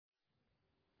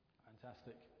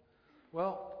Fantastic.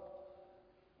 Well,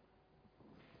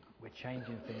 we're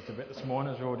changing things a bit this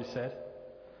morning, as we already said.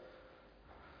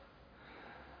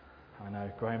 I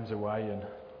know Graham's away and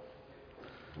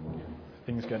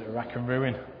things go to rack and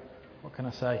ruin. What can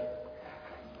I say?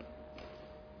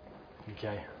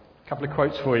 Okay, a couple of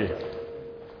quotes for you.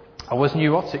 I was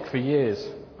neurotic for years.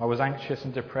 I was anxious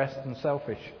and depressed and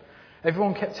selfish.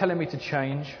 Everyone kept telling me to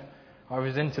change. I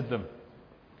resented them.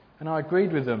 And I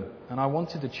agreed with them, and I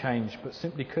wanted to change, but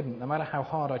simply couldn't, no matter how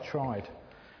hard I tried.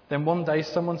 Then one day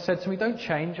someone said to me, "Don't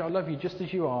change, I love you just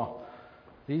as you are."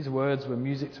 These words were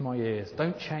music to my ears.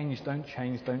 Don't change, don't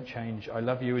change, don't change. I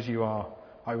love you as you are.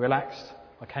 I relaxed,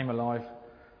 I came alive,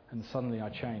 and suddenly I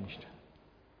changed.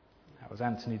 That was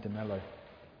Anthony DeMello.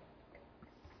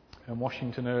 And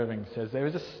Washington Irving says, there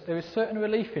is certain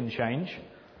relief in change,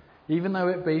 even though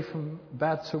it be from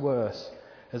bad to worse,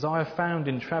 as I have found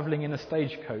in travelling in a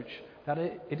stagecoach, that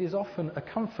it is often a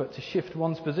comfort to shift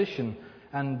one's position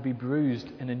and be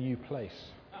bruised in a new place.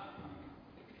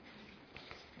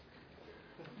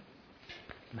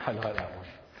 I like that one.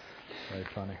 Very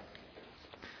funny.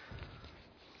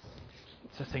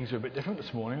 So things are a bit different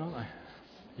this morning, aren't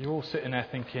they? You're all sitting there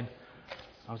thinking,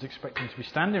 I was expecting to be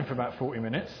standing for about 40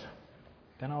 minutes.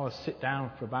 Then I would sit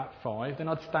down for about 5. Then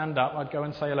I'd stand up, I'd go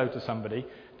and say hello to somebody.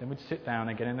 Then we'd sit down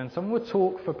again. And then someone would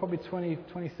talk for probably 20,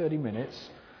 30 minutes.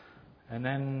 And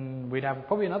then we'd have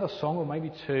probably another song or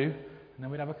maybe two. And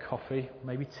then we'd have a coffee,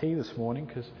 maybe tea this morning,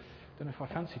 because I don't know if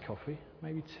I fancy coffee.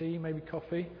 Maybe tea, maybe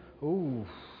coffee. Ooh,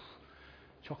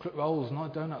 chocolate rolls,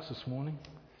 not donuts this morning.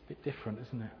 It's a bit different,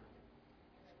 isn't it?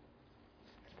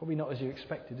 It's probably not as you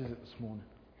expected, is it, this morning?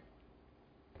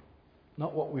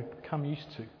 Not what we've become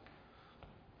used to.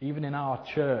 Even in our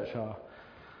church, our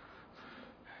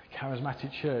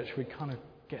charismatic church, we kind of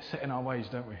get set in our ways,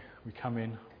 don't we? We come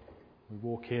in, we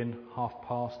walk in,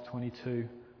 22:30,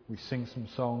 we sing some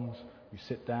songs, we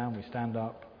sit down, we stand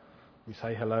up, we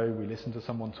say hello, we listen to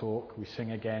someone talk, we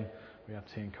sing again, we have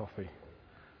tea and coffee.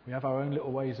 We have our own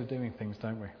little ways of doing things,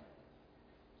 don't we?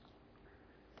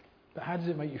 But how does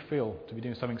it make you feel to be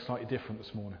doing something slightly different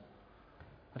this morning?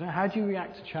 I don't know, how do you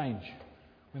react to change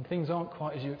when things aren't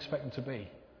quite as you expect them to be?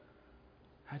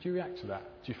 How do you react to that?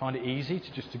 Do you find it easy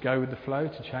to go with the flow,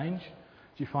 to change?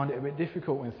 Do you find it a bit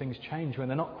difficult when things change, when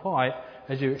they're not quite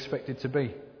as you expected to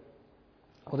be?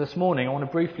 Well, this morning I want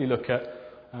to briefly look at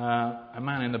a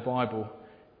man in the Bible.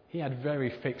 He had very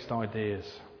fixed ideas.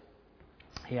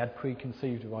 He had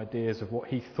preconceived ideas of what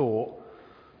he thought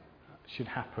should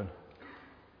happen.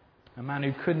 A man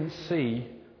who couldn't see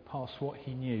past what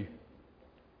he knew.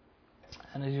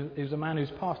 And he was a man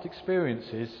whose past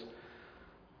experiences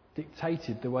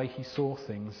dictated the way he saw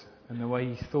things and the way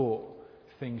he thought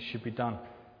things should be done.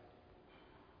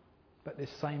 But this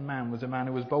same man was a man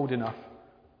who was bold enough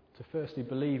to firstly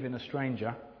believe in a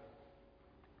stranger.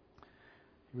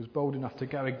 He was bold enough to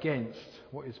go against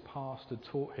what his past had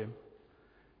taught him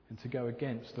and to go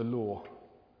against the law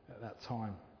at that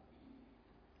time.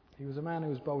 He was a man who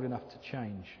was bold enough to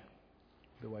change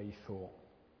the way he thought.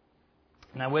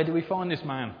 Now, where do we find this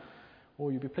man?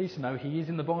 Well, you'll be pleased to know he is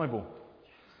in the Bible.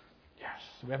 Yes,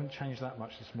 we haven't changed that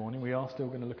much this morning. We are still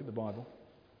going to look at the Bible.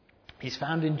 He's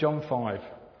found in John 5.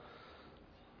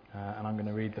 And I'm going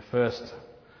to read the first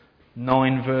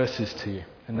 9 verses to you.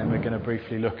 And then we're going to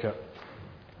briefly look at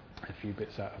a few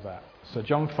bits out of that. So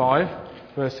John 5,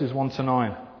 verses 1 to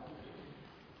 9.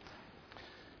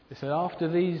 It said, "After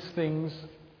these things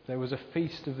there was a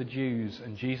feast of the Jews,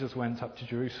 and Jesus went up to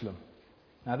Jerusalem.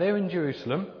 Now there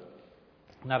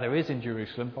is in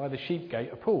Jerusalem by the sheep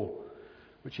gate a pool,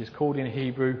 which is called in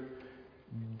Hebrew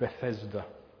Bethesda,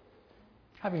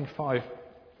 having 5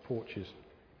 porches."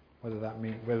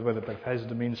 Whether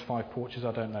Bethesda means 5 porches,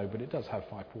 I don't know, but it does have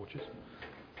 5 porches.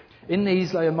 "In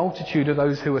these lay a multitude of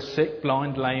those who were sick,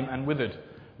 blind, lame, and withered,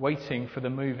 waiting for the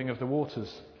moving of the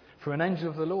waters. For an angel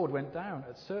of the Lord went down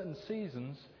at certain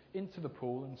seasons into the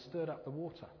pool and stirred up the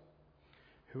water.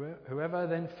 Whoever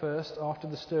then first, after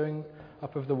the stirring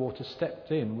up of the water,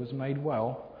 stepped in was made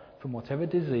well from whatever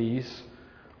disease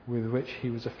with which he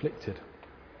was afflicted.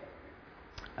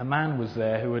 A man was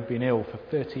there who had been ill for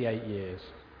 38 years.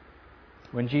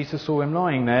 When Jesus saw him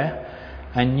lying there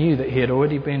and knew that he had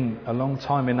already been a long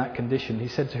time in that condition, he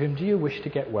said to him, 'Do you wish to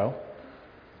get well?'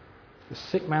 The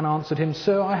sick man answered him,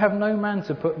 'Sir, I have no man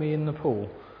to put me in the pool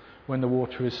when the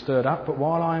water is stirred up, but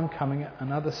while I am coming,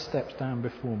 another steps down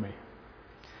before me.'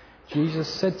 Jesus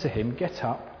said to him, 'Get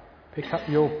up, pick up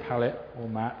your pallet or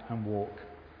mat and walk.'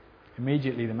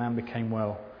 Immediately the man became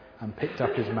well and picked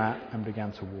up his mat and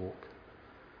began to walk.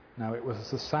 Now it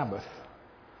was the Sabbath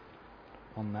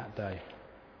on that day."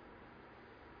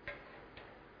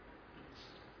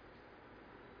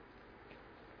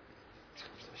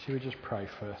 Should we just pray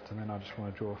first, and then I just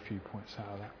want to draw a few points out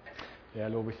of that. Yeah,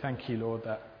 Lord, we thank you, Lord,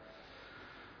 that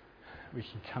we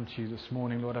can come to you this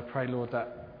morning. Lord, I pray, Lord,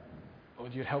 that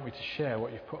Lord, you'd help me to share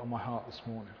what you've put on my heart this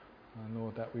morning. And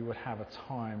Lord, that we would have a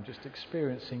time just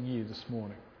experiencing you this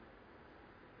morning.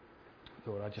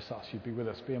 Lord, I just ask you to be with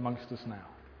us, be amongst us now.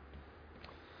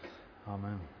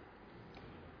 Amen.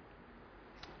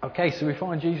 Okay, so we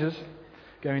find Jesus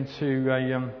going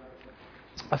to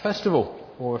a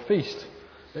festival or a feast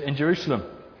in Jerusalem.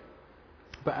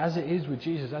 But as it is with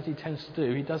Jesus, as he tends to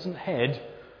do, he doesn't head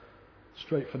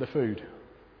straight for the food,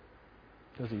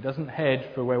 does he? He doesn't head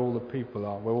for where all the people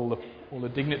are, where all the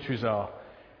dignitaries are.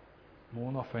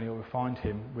 More than often, you'll find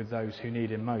him with those who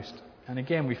need him most. And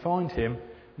again, we find him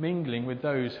mingling with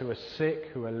those who are sick,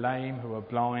 who are lame, who are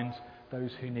blind,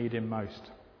 those who need him most.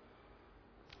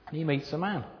 And he meets a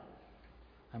man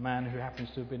who happens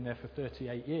to have been there for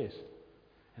 38 years,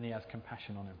 and he has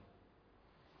compassion on him.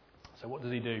 So what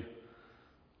does he do?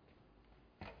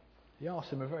 He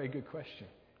asks him a very good question,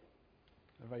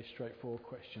 a very straightforward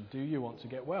question. Do you want to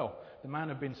get well? The man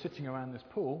had been sitting around this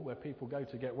pool where people go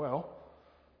to get well.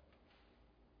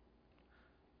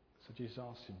 So Jesus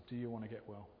asks him, do you want to get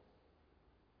well?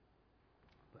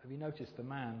 But have you noticed the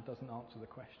man doesn't answer the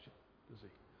question, does he?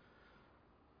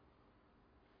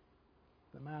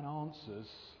 The man answers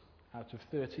out of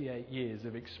 38 years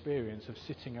of experience of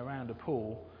sitting around a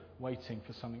pool waiting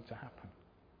for something to happen.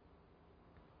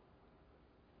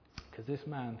 Because this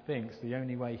man thinks the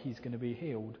only way he's going to be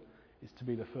healed is to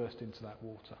be the first into that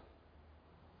water.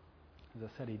 As I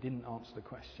said, he didn't answer the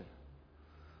question.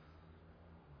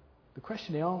 The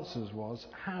question he answers was,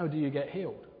 how do you get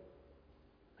healed?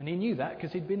 And he knew that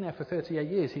because he'd been there for 38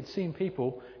 years. He'd seen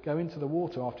people go into the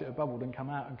water after it had bubbled and come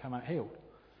out healed.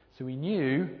 So he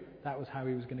knew that was how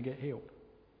he was going to get healed,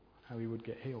 how he would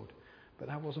get healed. But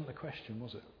that wasn't the question,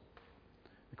 was it?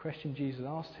 The question Jesus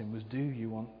asked him was, do you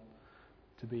want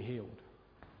to be healed?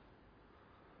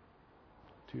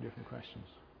 Two different questions.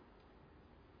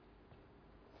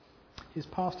 His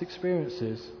past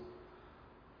experiences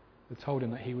had told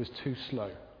him that he was too slow.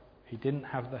 He didn't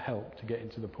have the help to get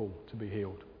into the pool to be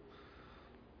healed.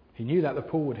 He knew that the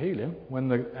pool would heal him. When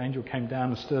the angel came down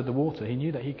and stirred the water, he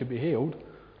knew that he could be healed.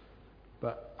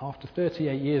 But after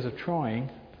 38 years of trying,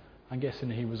 I'm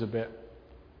guessing he was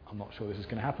I'm not sure this is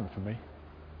going to happen for me.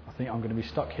 I think I'm going to be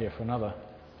stuck here for another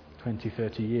 20,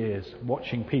 30 years,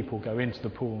 watching people go into the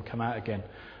pool and come out again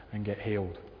and get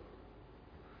healed.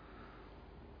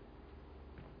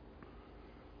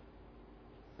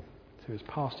 So his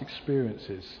past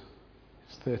experiences,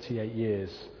 his 38 years,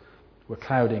 were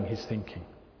clouding his thinking.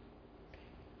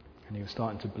 And he was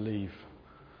starting to believe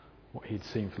what he'd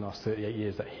seen for the last 38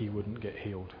 years, that he wouldn't get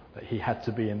healed, that he had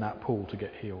to be in that pool to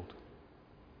get healed.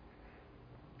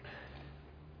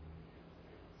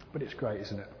 But it's great,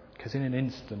 isn't it? Because in an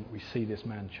instant we see this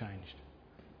man changed.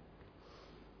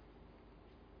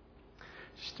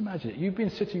 Just imagine it. You've been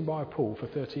sitting by a pool for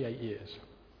 38 years.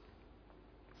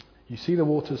 You see the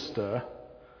waters stir,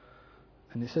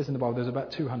 and it says in the Bible there's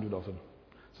about 200 of them.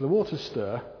 So the waters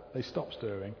stir, they stop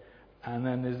stirring, and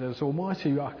then there's this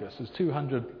almighty ruckus. There's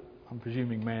 200, I'm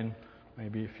presuming men,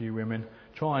 maybe a few women,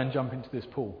 try and jump into this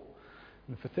pool.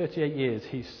 And for 38 years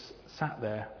he's sat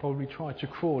there, probably tried to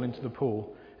crawl into the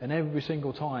pool, and every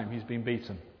single time he's been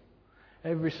beaten.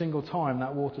 Every single time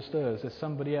that water stirs, there's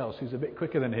somebody else who's a bit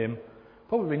quicker than him,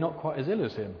 probably not quite as ill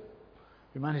as him,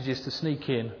 who manages to sneak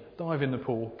in, dive in the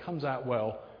pool, comes out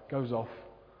well, goes off,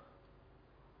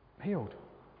 healed.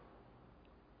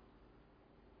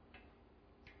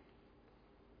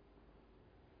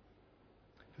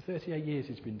 For 38 years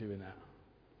he's been doing that.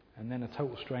 And then a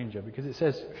total stranger, because it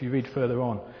says, if you read further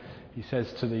on, he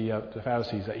says to the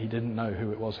Pharisees that he didn't know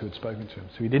who it was who had spoken to him.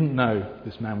 So he didn't know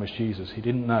this man was Jesus. He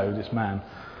didn't know this man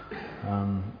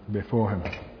before him.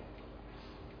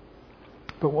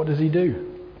 But what does he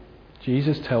do?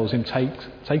 Jesus tells him,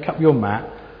 take up your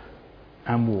mat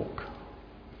and walk.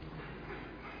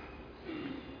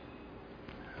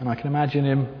 And I can imagine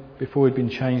him, before he'd been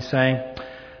changed, saying,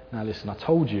 now listen, I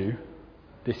told you,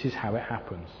 this is how it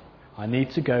happens. I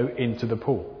need to go into the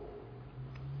pool.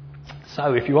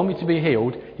 So if you want me to be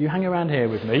healed, you hang around here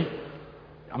with me.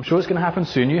 I'm sure it's going to happen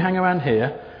soon. You hang around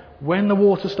here. When the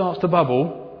water starts to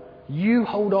bubble, you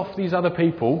hold off these other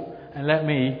people and let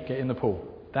me get in the pool.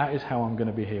 That is how I'm going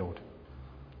to be healed.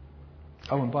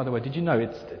 Oh, and by the way, did you know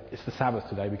it's the Sabbath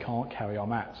today? We can't carry our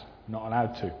mats. Not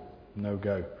allowed to. No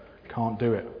go. Can't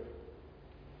do it.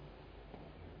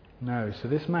 No. So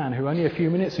this man, who only a few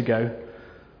minutes ago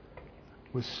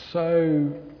was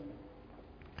so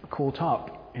caught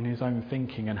up in his own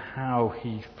thinking and how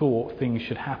he thought things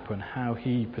should happen, how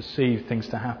he perceived things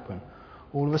to happen,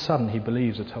 all of a sudden he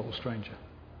believes a total stranger.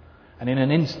 And in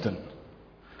an instant,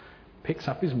 picks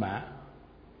up his mat,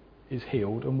 is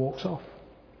healed and walks off.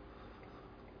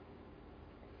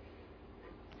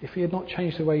 If he had not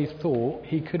changed the way he thought,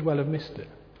 he could well have missed it.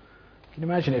 Can you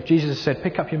imagine if Jesus had said,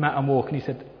 pick up your mat and walk, and he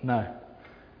said, no.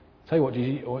 Tell you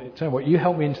what, you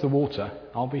help me into the water,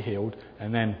 I'll be healed,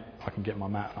 and then I can get my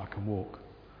mat and I can walk.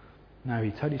 No,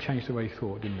 he totally changed the way he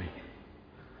thought, didn't he?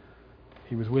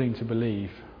 He was willing to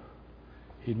believe.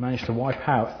 He'd managed to wipe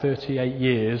out 38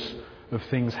 years of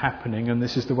things happening, and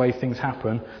this is the way things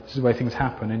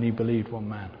happen, and he believed one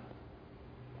man.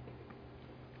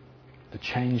 The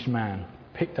changed man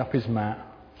picked up his mat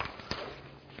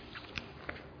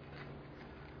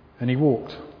and he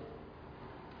walked.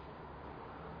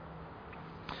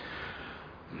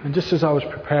 And just as I was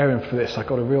preparing for this, I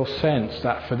got a real sense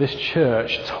that for this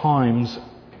church, times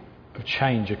of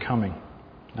change are coming.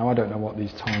 Now, I don't know what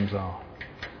these times are,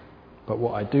 but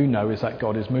what I do know is that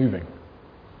God is moving.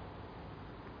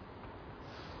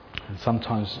 And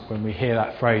sometimes when we hear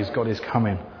that phrase, God is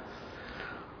coming,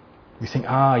 we think,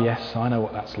 yes, I know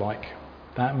what that's like.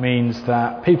 That means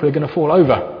that people are going to fall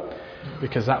over,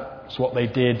 because that's what they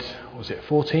did,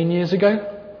 14 years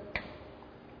ago?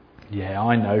 Yeah,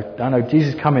 I know,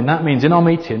 Jesus is coming. That means in our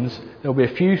meetings, there'll be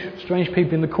a few strange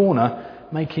people in the corner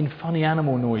making funny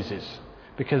animal noises,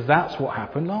 because that's what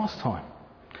happened last time.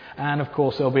 And of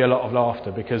course, there'll be a lot of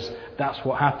laughter, because that's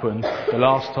what happened the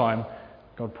last time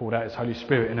God poured out His Holy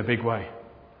Spirit in a big way.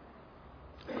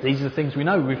 These are the things we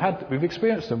know. We've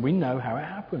experienced them. We know how it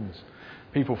happens.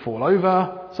 People fall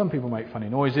over. Some people make funny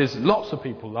noises. Lots of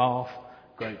people laugh.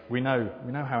 Great. We know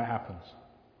how it happens.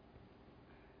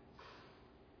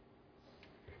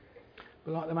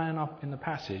 But like the man up in the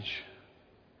passage,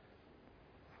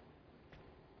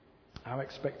 our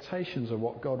expectations of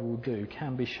what God will do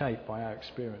can be shaped by our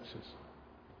experiences.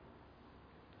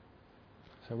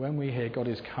 So when we hear God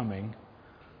is coming,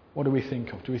 what do we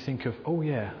think of? Do we think of, oh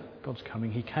yeah, God's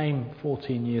coming. He came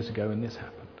 14 years ago and this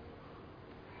happened.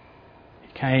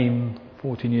 He came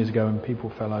 14 years ago and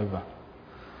people fell over.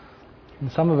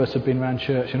 And some of us have been around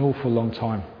church an awful long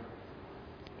time.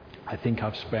 I think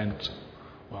I've spent,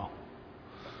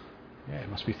 it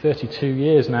must be 32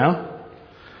 years now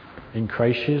in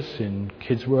creches, in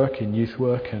kids' work, in youth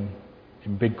work, and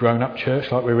in big grown-up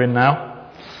church like we're in now.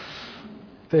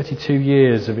 32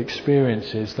 years of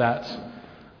experiences that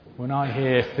when I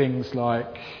hear things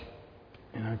like,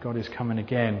 God is coming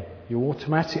again, you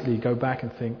automatically go back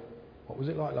and think, what was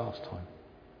it like last time?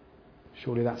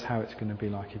 Surely that's how it's going to be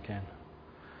like again.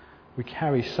 We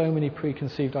carry so many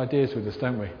preconceived ideas with us,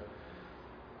 don't we?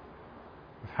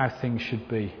 Of how things should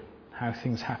be, how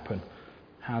things happen,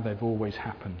 how they've always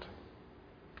happened.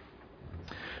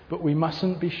 But we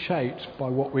mustn't be shaped by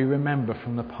what we remember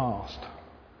from the past.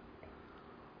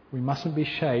 We mustn't be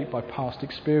shaped by past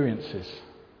experiences.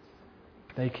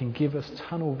 They can give us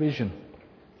tunnel vision.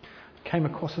 I came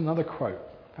across another quote,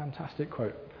 fantastic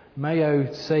quote. Mao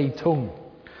Zedong.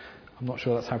 I'm not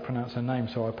sure that's how I pronounce her name,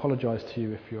 so I apologise to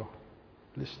you if you're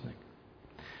listening.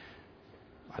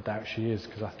 I doubt she is,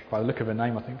 because by the look of her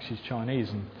name I think she's Chinese,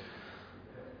 and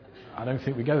I don't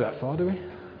think we go that far, do we?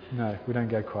 No, we don't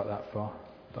go quite that far.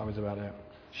 That was about it.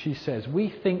 She says, we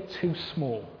think too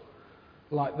small.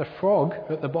 Like the frog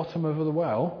at the bottom of the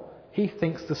well, he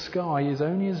thinks the sky is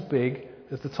only as big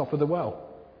as the top of the well.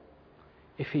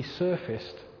 If he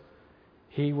surfaced,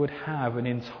 he would have an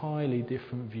entirely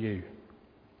different view.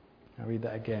 I'll read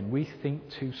that again. We think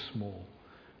too small.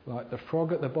 Like the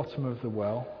frog at the bottom of the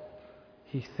well,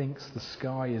 he thinks the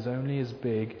sky is only as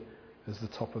big as the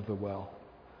top of the well.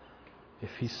 If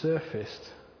he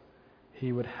surfaced,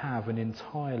 he would have an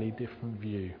entirely different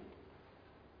view.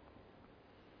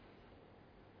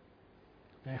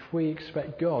 Now, if we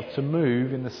expect God to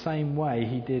move in the same way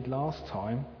He did last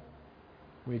time,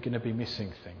 we're going to be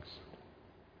missing things.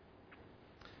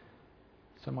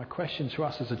 So my question to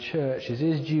us as a church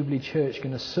is Jubilee Church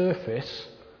going to surface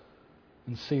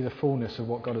and see the fullness of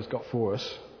what God has got for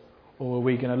us? Or are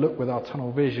we going to look with our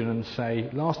tunnel vision and say,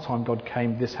 last time God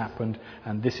came, this happened,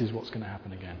 and this is what's going to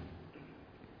happen again?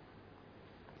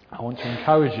 I want to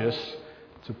encourage us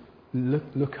to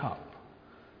look up,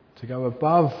 to go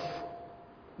above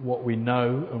what we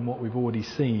know and what we've already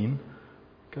seen,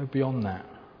 go beyond that,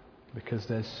 because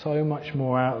there's so much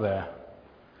more out there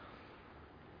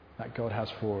that God has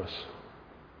for us.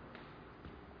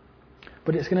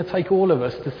 But it's going to take all of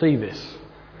us to see this,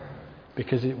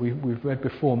 because we've read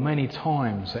before many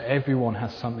times that everyone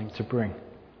has something to bring.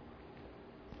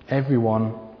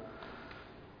 Everyone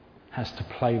has to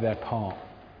play their part.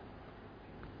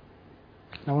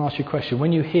 Now I want to ask you a question.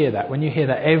 When you hear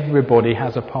that everybody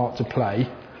has a part to play,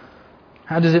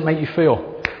 how does it make you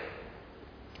feel?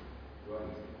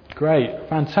 Great.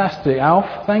 Fantastic.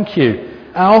 Alf, thank you.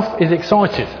 Alf is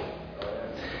excited.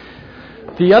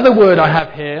 The other word I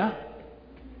have here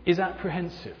is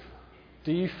apprehensive.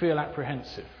 Do you feel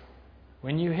apprehensive?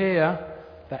 When you hear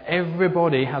that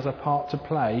everybody has a part to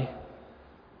play,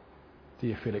 do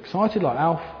you feel excited like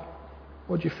Alf,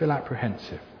 or do you feel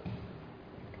apprehensive?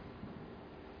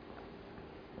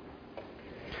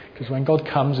 Because when God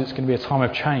comes, it's going to be a time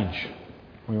of change.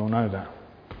 We all know that.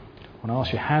 I want to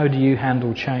ask you, how do you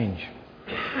handle change?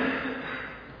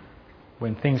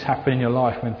 When things happen in your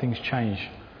life, when things change,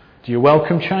 do you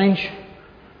welcome change,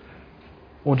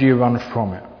 or do you run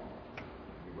from it?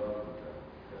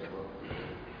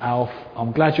 Alf,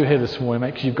 I'm glad you're here this morning,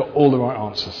 mate, because you've got all the right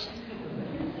answers.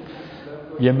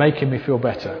 You're making me feel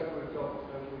better.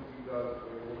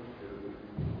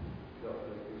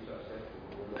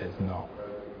 There's not.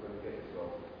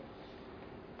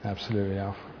 Absolutely,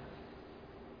 Alf.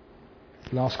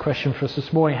 Last question for us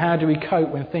this morning. How do we cope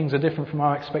when things are different from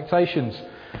our expectations?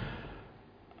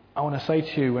 I want to say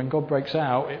to you, when God breaks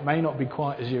out, it may not be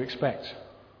quite as you expect.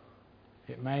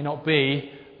 It may not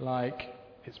be like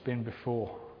it's been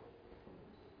before.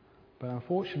 But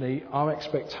unfortunately, our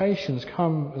expectations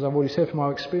come, as I've already said, from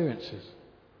our experiences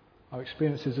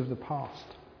of the past.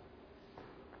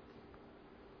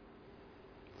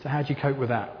 So how do you cope with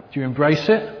that? Do you embrace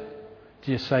it?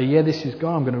 Do you say, yeah, this is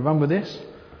God, I'm going to run with this?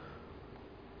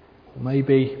 Or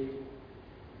maybe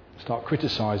start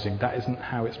criticising, that isn't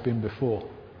how it's been before.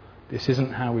 This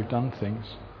isn't how we've done things.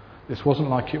 This wasn't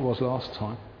like it was last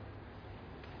time.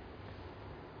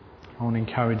 I want to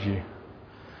encourage you.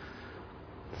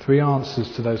 3 answers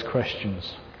to those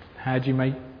questions. How does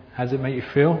it make you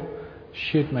feel?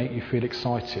 Should make you feel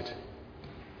excited.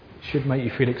 Should make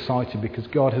you feel excited because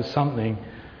God has something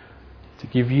to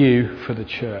give you for the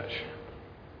church.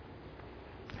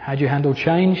 How do you handle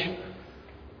change?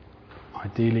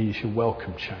 Ideally, you should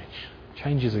welcome change.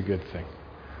 Change is a good thing.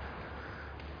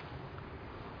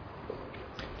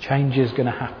 Change is going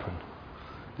to happen.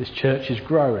 This church is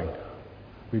growing.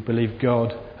 We believe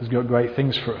God has got great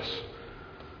things for us.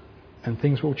 And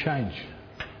things will change.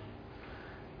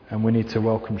 And we need to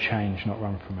welcome change, not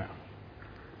run from it.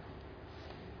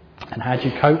 And how do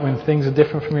you cope when things are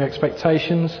different from your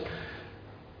expectations?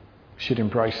 You should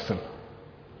embrace them.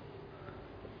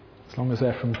 As long as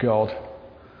they're from God,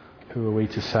 who are we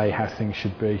to say how things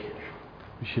should be?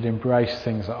 We should embrace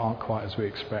things that aren't quite as we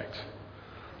expect.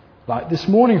 Like this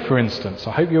morning, for instance.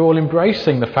 I hope you're all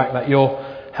embracing the fact that you're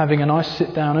having a nice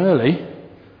sit down early.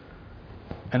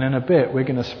 And in a bit, we're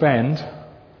going to spend a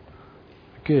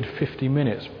good 50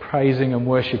 minutes praising and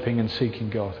worshipping and seeking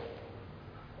God.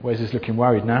 Wes is looking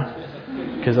worried now,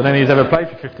 because I don't think he's ever played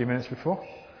for 50 minutes before.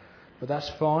 But that's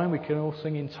fine. We can all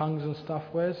sing in tongues and stuff,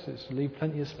 Wes. It's leave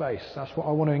plenty of space. That's what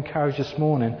I want to encourage this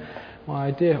morning. My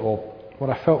idea, or what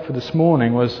I felt for this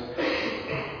morning, was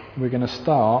we're going to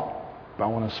start, but I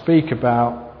want to speak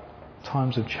about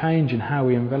times of change and how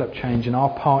we envelop change and our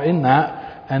part in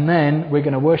that. And then we're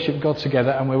going to worship God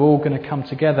together, and we're all going to come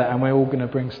together, and we're all going to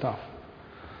bring stuff.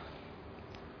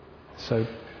 So,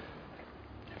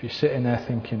 if you're sitting there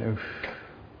thinking, oof,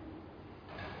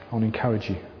 I want to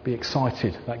encourage you. Be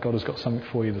excited that God has got something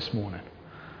for you this morning.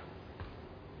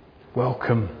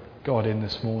 Welcome God in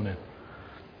this morning.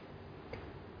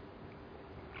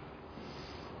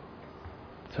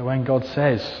 So when God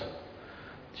says,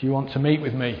 do you want to meet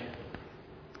with me?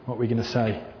 What are we going to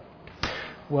say?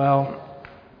 Well,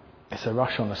 it's a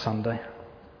rush on a Sunday.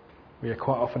 We are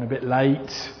quite often a bit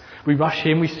late. We rush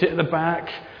in, we sit at the back,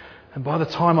 and by the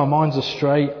time our minds are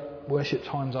straight, worship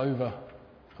time's over,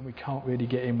 and we can't really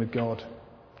get in with God.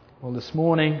 Well, this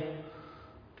morning,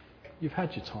 you've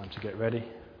had your time to get ready.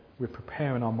 We're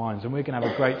preparing our minds, and we're going to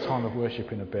have a great time of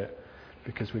worship in a bit,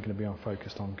 because we're going to be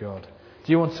focused on God.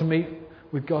 Do you want to meet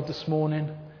with God this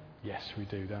morning? Yes, we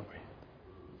do, don't we?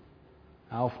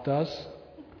 Alf does.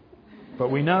 But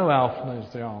we know Alf knows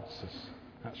the answers.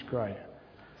 That's great.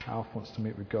 Alf wants to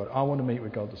meet with God. I want to meet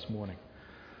with God this morning.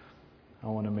 I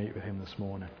want to meet with him this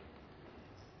morning.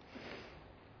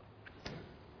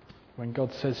 When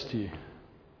God says to you,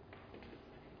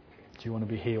 do you want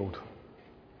to be healed?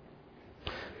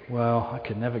 Well, I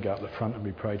could never go up the front and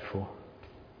be prayed for.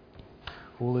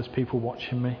 All those people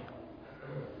watching me,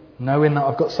 knowing that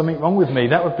I've got something wrong with me,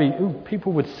 that would be,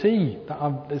 people would see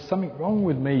that there's something wrong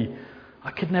with me.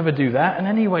 I could never do that. And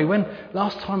anyway, when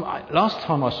last time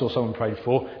I saw someone prayed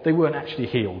for, they weren't actually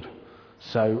healed.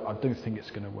 So I don't think it's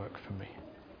going to work for me.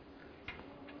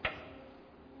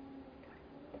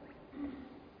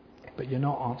 But you're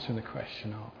not answering the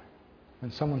question, are we?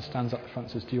 When someone stands up the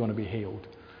front and says, do you want to be healed?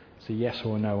 It's a yes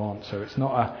or a no answer. It's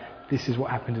not a, this is what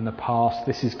happened in the past,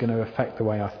 this is going to affect the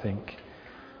way I think.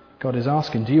 God is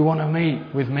asking, do you want to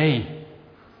meet with me?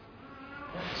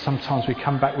 Sometimes we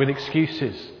come back with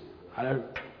excuses. I don't,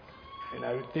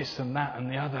 this and that and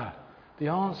the other. The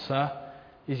answer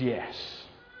is yes.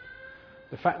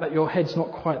 The fact that your head's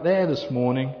not quite there this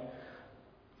morning,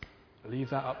 leave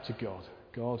that up to God.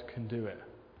 God can do it.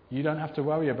 You don't have to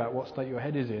worry about what state your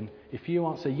head is in. If you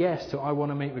answer yes to I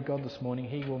want to meet with God this morning,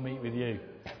 He will meet with you,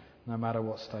 no matter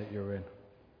what state you're in.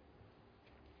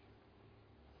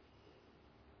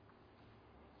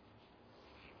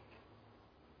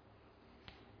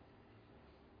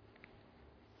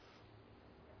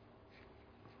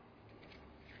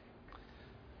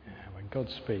 When God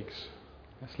speaks,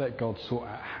 let's let God sort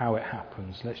out how it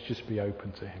happens. Let's just be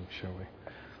open to Him, shall we?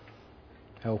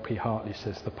 L.P. Hartley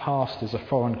says, the past is a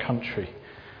foreign country.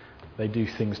 They do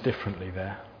things differently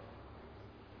there.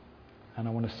 And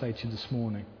I want to say to you this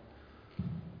morning,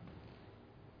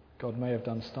 God may have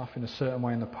done stuff in a certain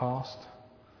way in the past,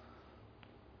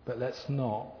 but let's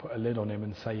not put a lid on Him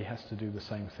and say He has to do the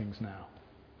same things now.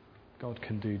 God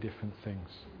can do different things.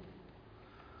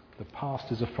 The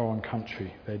past is a foreign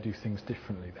country. They do things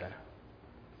differently there.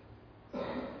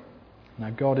 Now,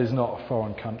 God is not a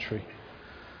foreign country.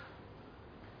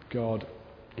 God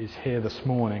is here this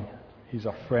morning. He's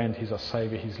our friend, He's our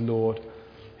Saviour, He's Lord.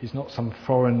 He's not some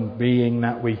foreign being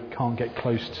that we can't get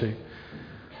close to.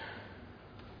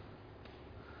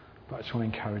 But I just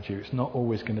want to encourage you, it's not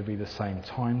always going to be the same.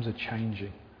 Times are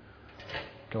changing.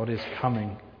 God is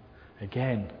coming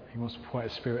again. He wants to pour out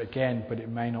His Spirit again, but it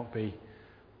may not be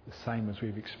the same as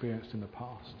we've experienced in the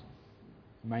past.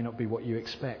 It may not be what you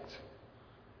expect.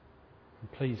 And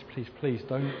please, please, please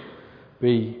don't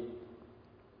be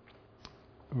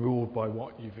ruled by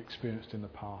what you've experienced in the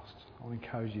past. I want to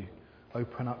encourage you,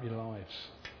 open up your lives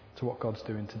to what God's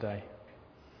doing today.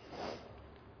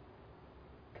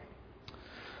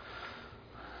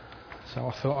 So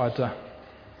I thought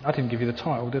I didn't give you the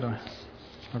title, did I?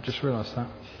 I've just realised that.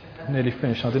 Nearly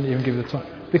finished. I didn't even give you the title.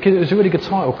 Because it was a really good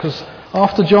title, because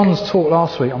after John's talk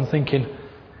last week, I'm thinking,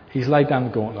 he's laid down the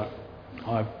gauntlet.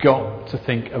 I've got to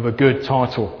think of a good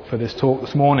title for this talk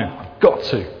this morning. I've got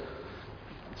to.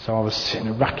 So I was sitting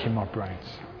and racking my brains.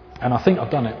 And I think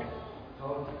I've done it.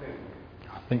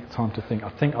 Time to think. I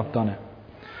think I've done it.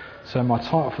 So my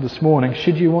title for this morning,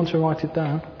 should you want to write it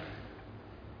down?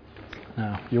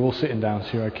 No, you're all sitting down,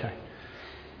 so you're okay.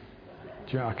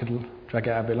 Do you know I could drag it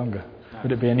out a bit longer?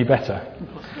 Would it be any better?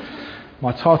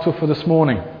 My title for this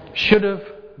morning, should have,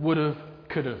 would have,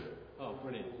 could have. Oh,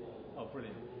 brilliant. Oh,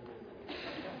 brilliant.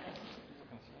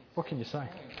 What can you say?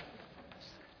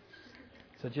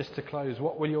 So just to close,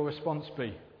 what will your response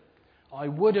be? I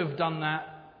would have done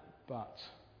that, but.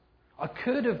 I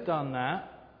could have done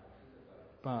that,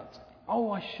 but. Oh,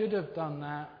 I should have done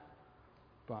that,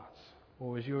 but.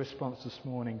 Or is your response this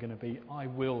morning going to be, I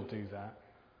will do that,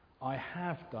 I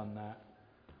have done that,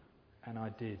 and I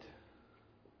did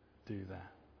do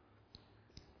that?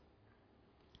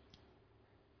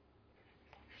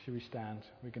 Should we stand?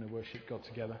 We're going to worship God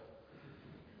together.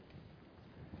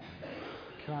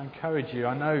 Can I encourage you?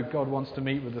 I know God wants to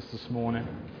meet with us this morning.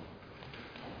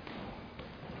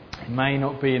 It may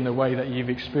not be in the way that you've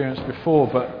experienced before,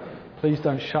 but please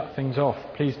don't shut things off.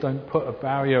 Please don't put a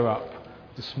barrier up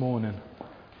this morning.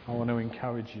 I want to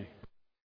encourage you.